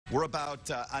We're about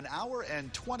an hour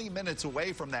and 20 minutes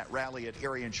away from that rally at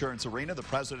Erie Insurance Arena. The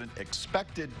president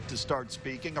expected to start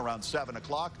speaking around 7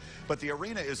 o'clock, but the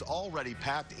arena is already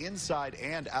packed inside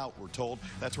and out, we're told.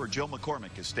 That's where Jill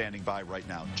McCormick is standing by right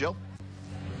now. Jill?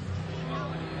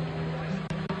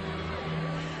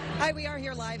 Hi, we are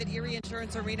here live at Erie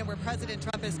Insurance Arena where President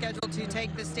Trump is scheduled to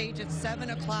take the stage at 7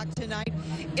 o'clock tonight.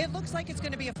 It looks like it's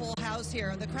going to be a full house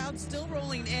here. The crowd's still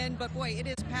rolling in, but boy, it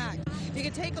is packed. You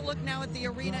can take a look now at the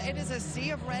arena. It is a sea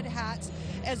of red hats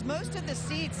as most of the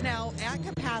seats now at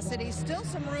capacity. Still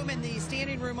some room in the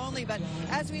standing room only, but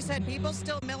as we said, people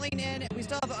still milling in. We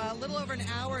still have a little over an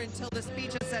hour until the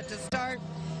speech is set to start.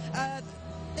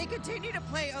 They continue to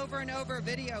play over and over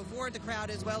video for the crowd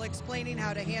as well, explaining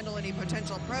how to handle any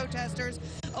potential protesters,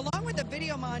 along with a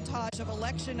video montage of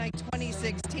election night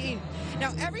 2016.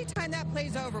 Now, every time that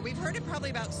plays over, we've heard it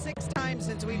probably about 6 times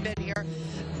since we've been here.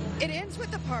 It ends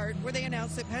with the part where they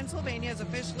announce that Pennsylvania has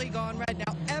officially gone red.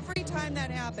 Now, every time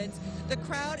that happens, the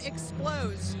crowd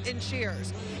explodes in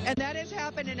cheers. And that has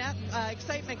happened, and that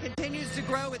excitement continues to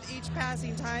grow with each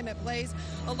passing time it plays,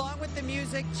 along with the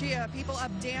music, people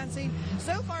up dancing.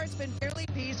 So far, it's been fairly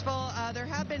peaceful. There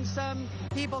have been some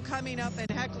people coming up and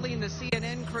heckling the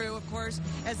CNN crew, of course,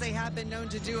 as they have been known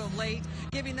to do of late,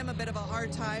 giving them a bit of a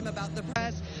hard time about the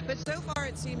press. But so far,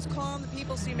 it seems calm. The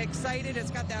people seem excited. It's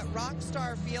got that rock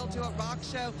star feel to a rock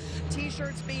show.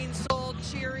 T-shirts being sold,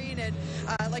 cheering, and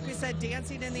like we said,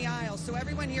 dancing in the aisles. So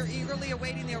everyone here eagerly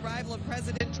awaiting the arrival of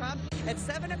President Trump at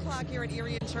 7 o'clock here at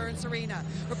Erie Insurance Arena.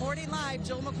 Reporting live,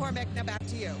 Jill McCormick. Now back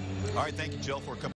to you. All right, thank you, Jill, for coming.